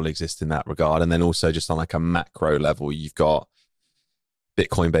push that will exist in that regard. And then also just on, like, a macro level, you've got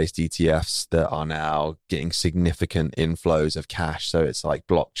Bitcoin-based ETFs that are now getting significant inflows of cash. So it's like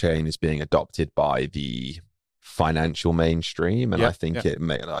blockchain is being adopted by the financial mainstream. And I think it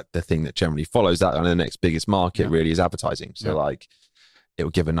may, like, the thing that generally follows that on the next biggest market really is advertising. So like, it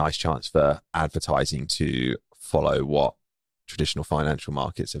will give a nice chance for advertising to follow what traditional financial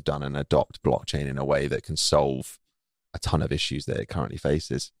markets have done and adopt blockchain in a way that can solve a ton of issues that it currently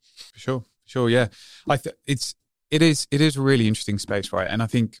faces. For sure. Yeah. It is a really interesting space, right? And I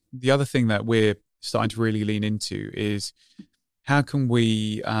think the other thing that we're starting to really lean into is how can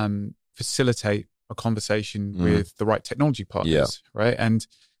we facilitate a conversation with the right technology partners, right? And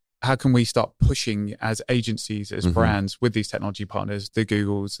how can we start pushing as agencies, as brands with these technology partners, the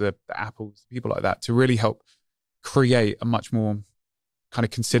Googles, the Apples, people like that, to really help create a much more kind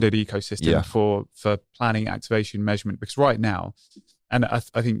of considered ecosystem for planning, activation, measurement? Because right now, and I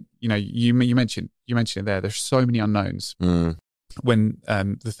think, you know, you mentioned it there. There's so many unknowns when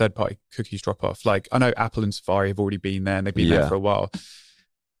the third party cookies drop off. Like, I know Apple and Safari have already been there, and they've been there for a while.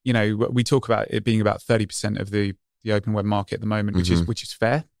 You know, we talk about it being about 30% of the open web market at the moment, which is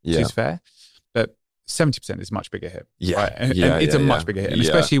fair. But 70% is a much bigger hit. Right? And it's a much bigger hit, and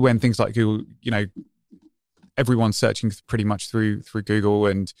especially when things like Google, you know, everyone's searching pretty much through Google,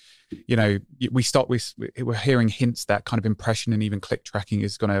 and you know, we're hearing hints that kind of impression and even click tracking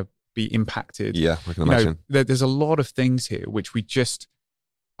is going to be impacted. I can imagine. There's a lot of things here which we just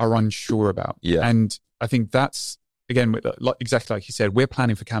are unsure about. And I think that's, again, exactly like you said, we're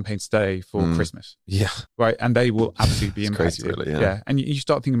planning for campaigns today for Christmas. Right, and they will absolutely be impacted. Crazy, really, and you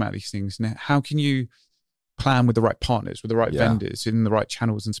start thinking about these things. Now, how can you plan with the right partners, with the right vendors, in the right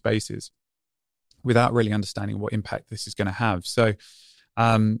channels and spaces, without really understanding what impact this is going to have? So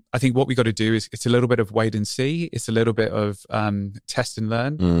I think what we got to do is, it's a little bit of wait and see. It's a little bit of test and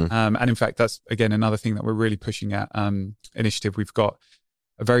learn. And in fact, that's, again, another thing that we're really pushing at Initiative. We've got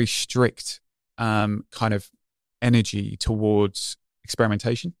a very strict kind of energy towards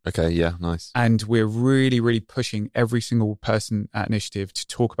experimentation. Nice. And we're really, really pushing every single person at Initiative to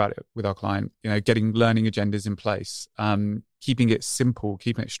talk about it with our client, you know, getting learning agendas in place, keeping it simple,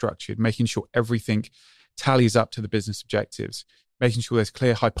 keeping it structured, making sure everything tallies up to the business objectives, making sure there's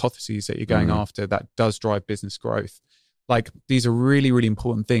clear hypotheses that you're going after that does drive business growth. Like, these are really, really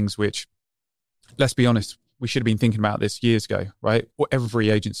important things, which, let's be honest, we should have been thinking about this years ago, right? Or every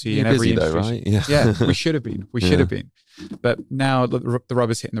agency and every industry. Right? We should have been. We should have been. But now the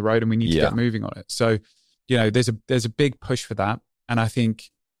rubber's hitting the road, and we need to get moving on it. So, you know, there's a big push for that. And I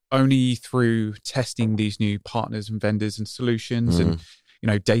think only through testing these new partners and vendors and solutions and, you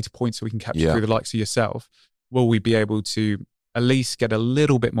know, data points that we can capture through the likes of yourself, will we be able to at least get a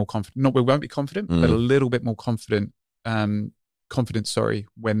little bit more confident. Not, we won't be confident, but a little bit more confident, when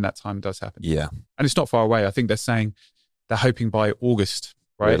that time does happen. And it's not far away. I think they're saying they're hoping by August,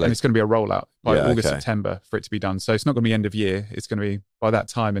 right? Really? And it's going to be a rollout by August, okay. September for it to be done. So it's not going to be end of year. It's going to be by that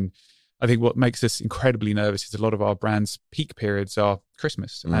time. And I think what makes us incredibly nervous is a lot of our brands' peak periods are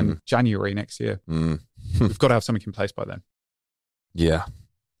Christmas and January next year. We've got to have something in place by then. Yeah.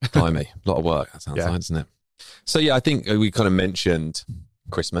 Blimey. A lot of work. That sounds like, doesn't it? So yeah, I think we kind of mentioned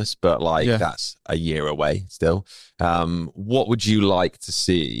Christmas, but that's a year away still. What would you like to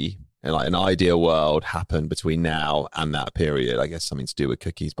see in like an ideal world happen between now and that period? I guess something to do with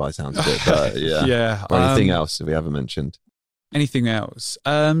cookies by the sounds of it, but yeah. Or anything else that we haven't mentioned? Anything else?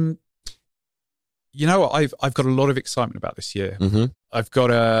 You know what? I've got a lot of excitement about this year. I've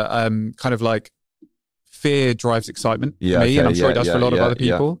got a kind of like fear drives excitement for me, and I'm sure it does for a lot of other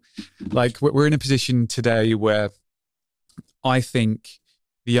people. Like we're in a position today where I think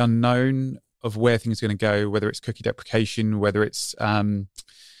the unknown of where things are going to go, whether it's cookie deprecation, whether it's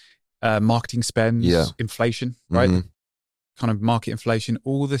marketing spend, inflation, right? Kind of market inflation,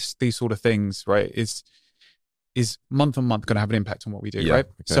 all these sort of things, right? Is month on month going to have an impact on what we do, right?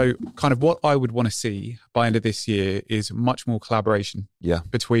 Okay. So kind of what I would want to see by end of this year is much more collaboration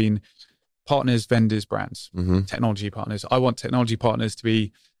between partners, vendors, brands, technology partners. I want technology partners to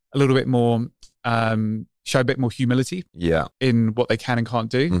be a little bit more, show a bit more humility in what they can and can't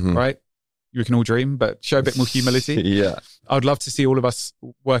do, right? We can all dream, but show a bit more humility. I would love to see all of us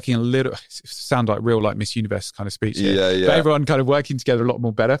working a little, sound like real like Miss Universe kind of speech here. But everyone kind of working together a lot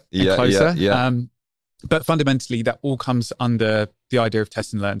more better and closer. But fundamentally, that all comes under the idea of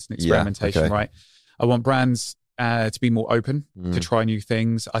test and learns and experimentation, right? I want brands to be more open to try new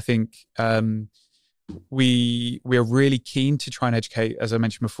things. I think we are really keen to try and educate, as I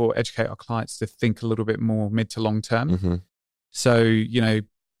mentioned before, educate our clients to think a little bit more mid to long term. So, you know,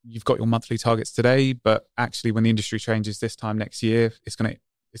 you've got your monthly targets today, but actually when the industry changes this time next year, it's going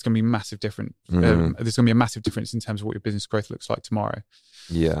to be massive different. There's going to be a massive difference in terms of what your business growth looks like tomorrow.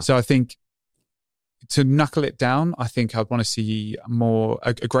 So I think to knuckle it down, I think I'd want to see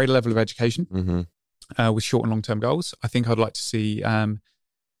a greater level of education with short and long-term goals. I think I'd like to see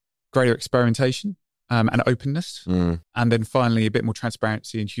greater experimentation and openness. And then finally, a bit more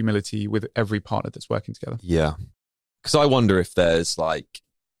transparency and humility with every partner that's working together. Because I wonder if there's like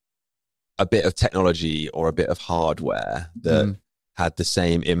a bit of technology or a bit of hardware that had the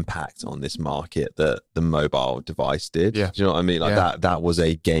same impact on this market that the mobile device did. Do you know what I mean? Like that was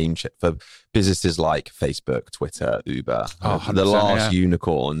a game changer for businesses like Facebook, Twitter, Uber. The last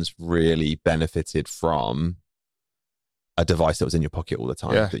unicorns really benefited from a device that was in your pocket all the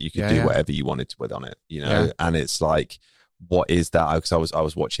time that you could do whatever you wanted to with on it, you know? And it's like, what is that? Because I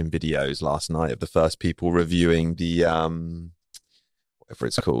was watching videos last night of the first people reviewing the whatever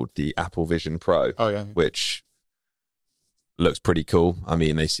it's called, the Apple Vision Pro, which looks pretty cool. I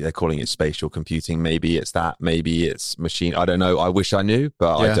mean, they're calling it spatial computing. Maybe it's that. Maybe it's machine. I don't know. I wish I knew,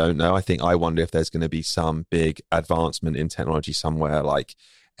 but I don't know. I wonder if there's going to be some big advancement in technology somewhere, like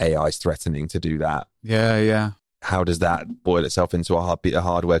AI is threatening to do that. How does that boil itself into a bit of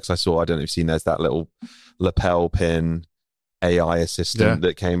hardware? Because I don't know if you've seen, there's that little lapel pin AI assistant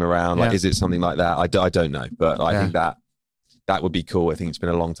that came around. Like, is it something like that? I don't know, but I think that would be cool. I think it's been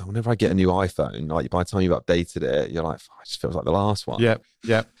a long time. Whenever I get a new iPhone, like by the time you've updated it, you're like, it just feels like the last one.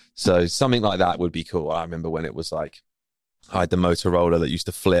 So something like that would be cool. I remember when it was like, I had the Motorola that used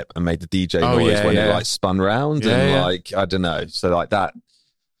to flip and made the DJ noise when it like spun round and like, I don't know. So like that,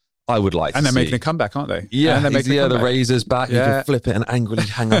 I would like to see. And they're making a comeback, aren't they? And they're making the Razor's back. You can flip it and angrily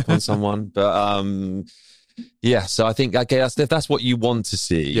hang up on someone. But so I think, okay, if that's what you want to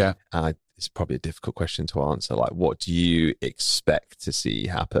see, it's probably a difficult question to answer. Like, what do you expect to see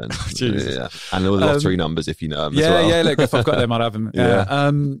happen? And the lottery numbers, if you know them as well. Look, if I've got them, I'd have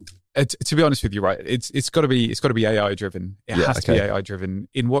them. To be honest with you, right, it's got to be AI driven. It has to be AI driven.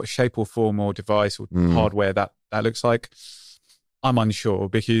 In what shape or form or device or hardware that looks like, I'm unsure,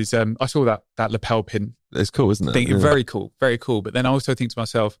 because I saw that lapel pin. It's cool, isn't it? Very cool, very cool. But then I also think to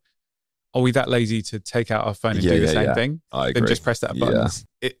myself, are we that lazy to take out our phone and do the same thing? I agree. Then just press that button.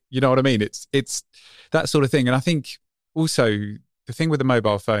 You know what I mean? It's that sort of thing. And I think also the thing with the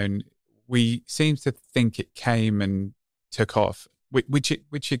mobile phone, we seem to think it came and took off, which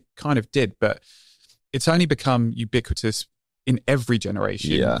it kind of did, but it's only become ubiquitous in every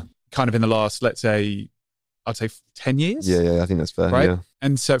generation. Kind of in the last, let's say, I'd say 10 years. I think that's fair. Right.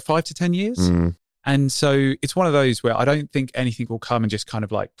 And so 5 to 10 years. And so it's one of those where I don't think anything will come and just kind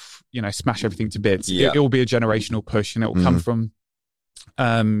of like, you know, smash everything to bits. It will be a generational push, and it will come from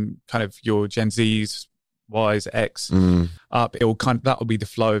kind of your Gen Zs, Ys, X up. It will that will be the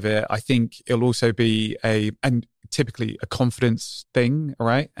flow of it. I think it'll also be and typically a confidence thing,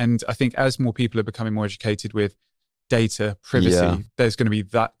 right? And I think as more people are becoming more educated with data, privacy, there's going to be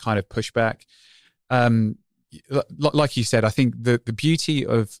that kind of pushback. Like you said, I think the beauty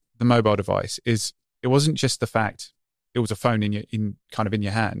of the mobile device is it wasn't just the fact it was a phone in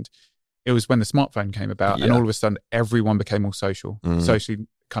your hand. It was when the smartphone came about, and all of a sudden everyone became more socially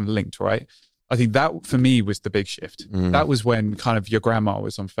kind of linked, right? I think that for me was the big shift. That was when kind of your grandma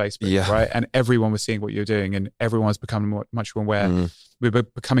was on Facebook, right? And everyone was seeing what you're doing, and everyone was becoming much more aware. We were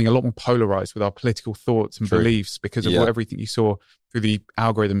becoming a lot more polarized with our political thoughts and beliefs because of everything you saw through the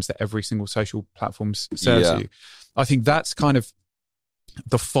algorithms that every single social platform serves you. I think that's kind of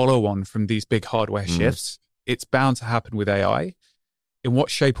the follow-on from these big hardware shifts. It's bound to happen with AI. In what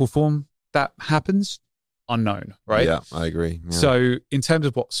shape or form that happens, unknown, right? Yeah, I agree. Yeah. So in terms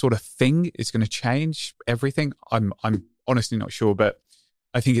of what sort of thing is going to change everything, I'm honestly not sure, but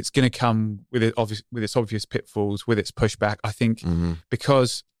I think it's going to come with its obvious pitfalls, with its pushback. I think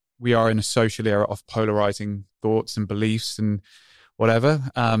because we are in a social era of polarizing thoughts and beliefs and whatever,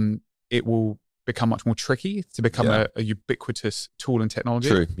 it will become much more tricky to become a ubiquitous tool in technology.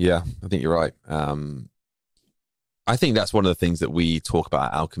 True. Yeah, I think you're right. I think that's one of the things that we talk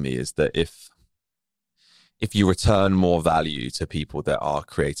about at Alchemy is that if you return more value to people that are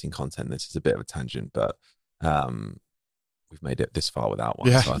creating content, this is a bit of a tangent, but we've made it this far without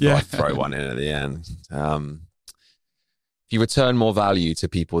one, so I thought I'd throw one in at the end. If you return more value to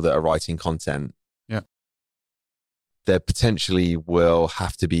people that are writing content, there potentially will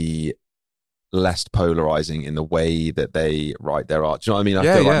have to be less polarizing in the way that they write their art. Do you know what I mean? I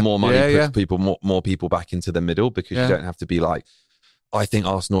feel like more money puts people, more people back into the middle, because you don't have to be like, I think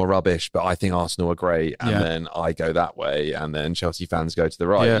Arsenal are rubbish, but I think Arsenal are great. And then I go that way. And then Chelsea fans go to the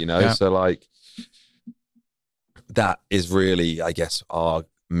right, you know? So like, that is really, I guess, our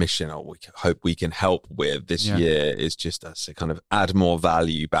mission, or we hope we can help with this year, is just us to kind of add more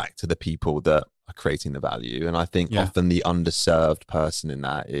value back to the people that are creating the value. And I think often the underserved person in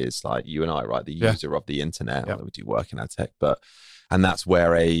that is like you and I, right? The user of the internet. We do work in ad tech, and that's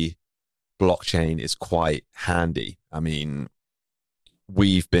where a blockchain is quite handy. I mean,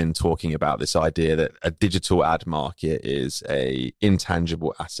 we've been talking about this idea that a digital ad market is a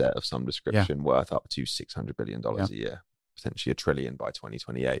intangible asset of some description worth up to $600 billion a year, potentially $1 trillion by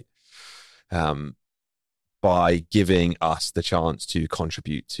 2028. By giving us the chance to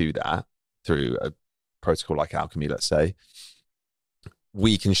contribute to that through a protocol like Alchemy, let's say,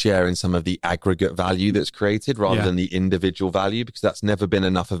 we can share in some of the aggregate value that's created rather than the individual value, because that's never been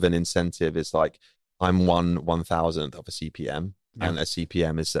enough of an incentive. It's like, I'm 1/1000th of a CPM. And a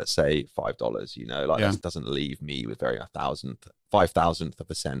CPM is, let's say, $5, you know, like that doesn't leave me with very 5,000th of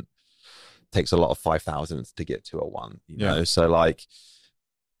a cent. Takes a lot of 5,000th to get to a one, you know? So like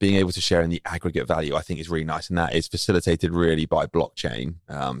being able to share in the aggregate value, I think is really nice. And that is facilitated really by blockchain,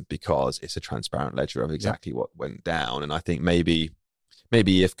 because it's a transparent ledger of exactly what went down. And I think maybe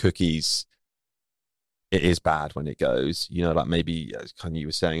if cookies, it is bad when it goes, you know, like maybe as kind of you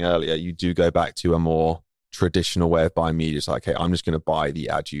were saying earlier, you do go back to a more traditional way of buying media. It's like, okay, I'm just going to buy the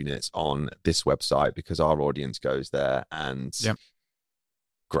ad units on this website because our audience goes there, and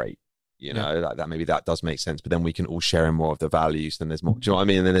great, you know, like that. Maybe that does make sense, but then we can all share in more of the values. Then there's more, do you know what I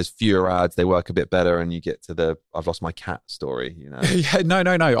mean? And then there's fewer ads, they work a bit better, and you get to the I've lost my cat story, you know?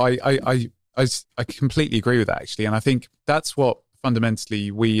 I completely agree with that, actually. And I think that's what fundamentally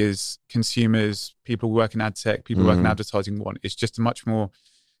we as consumers, people who work in ad tech, people who work in advertising want, is just a much more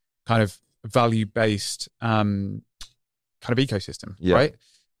kind of value-based kind of ecosystem, right?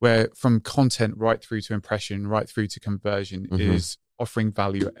 Where from content right through to impression, right through to conversion is offering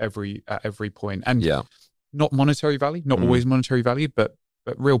value at every point. And not monetary value, not always monetary value, but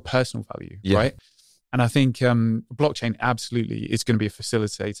real personal value, right? And I think blockchain absolutely is going to be a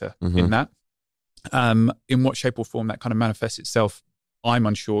facilitator in that. In what shape or form that kind of manifests itself, I'm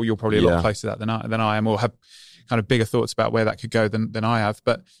unsure. You're probably a lot closer to that than I am, or have kind of bigger thoughts about where that could go than I have.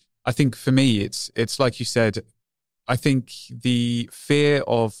 But I think for me, it's like you said, I think the fear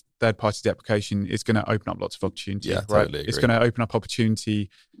of third-party deprecation is going to open up lots of opportunity, right? Totally agree. It's going to open up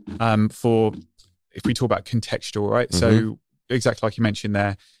opportunity for, if we talk about contextual, right? So exactly like you mentioned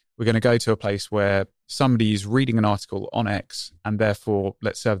there, we're going to go to a place where somebody's reading an article on X, and therefore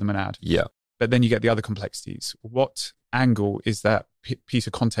let's serve them an ad. But then you get the other complexities. What angle is that piece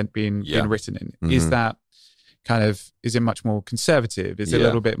of content being written in? Is that kind of, is it much more conservative? Is it a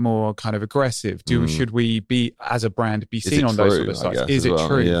little bit more kind of aggressive? Should we be, as a brand, be seen on those sort of sites? Is it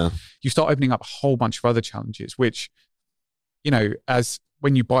true? You start opening up a whole bunch of other challenges, which, you know, as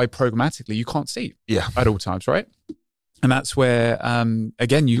when you buy programmatically, you can't see at all times, right? And that's where,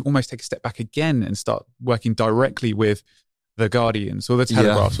 again, you almost take a step back again and start working directly with the Guardians or the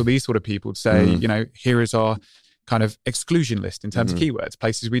Telegraphs or these sort of people to say, you know, here is our kind of exclusion list in terms of keywords,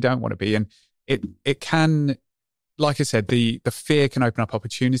 places we don't want to be. And it can, like I said, the fear can open up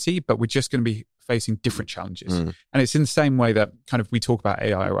opportunity, but we're just going to be facing different challenges. And it's in the same way that kind of we talk about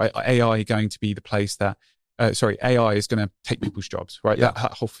AI, right? AI going to be the place that, AI is going to take people's jobs, right? That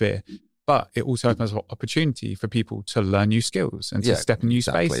whole fear. But it also opens up opportunity for people to learn new skills and to step in new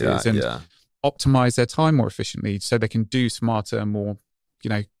spaces and optimize their time more efficiently so they can do smarter, more,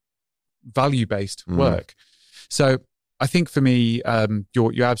 value-based work. So I think for me,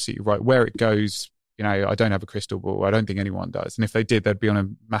 you're absolutely right. Where it goes, I don't have a crystal ball. I don't think anyone does. And if they did, they'd be on a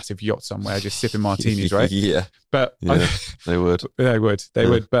massive yacht somewhere just sipping martinis, right? But they would. They would.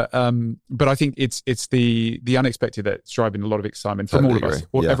 But I think it's the unexpected that's driving a lot of excitement from all of us.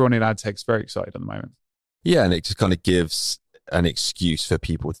 Everyone in ad tech's very excited at the moment. Yeah, and it just kind of gives an excuse for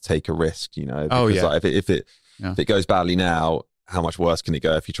people to take a risk, because like if it goes badly now, how much worse can it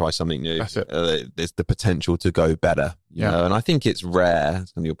go if you try something new? That's it. There's the potential to go better, you know. And I think it's rare,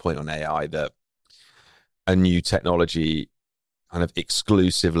 on your point on AI, that a new technology kind of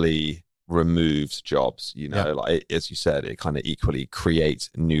exclusively removes jobs, like as you said, it kind of equally creates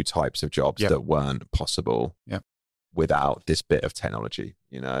new types of jobs that weren't possible without this bit of technology,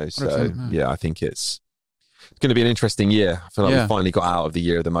 So I think it's going to be an interesting year. I feel like we finally got out of the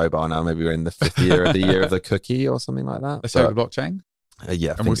year of the mobile now. Maybe we're in the 5th year of the year of the cookie or something like that. Let's hope the blockchain.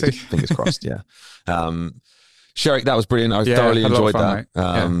 Fingers crossed. Sherrick, that was brilliant. I thoroughly enjoyed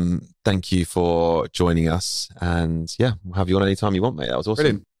that. Thank you for joining us. And we'll have you on anytime you want, mate. That was awesome.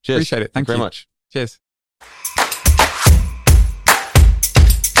 Brilliant. Cheers. Appreciate it. Thank you very much. Cheers.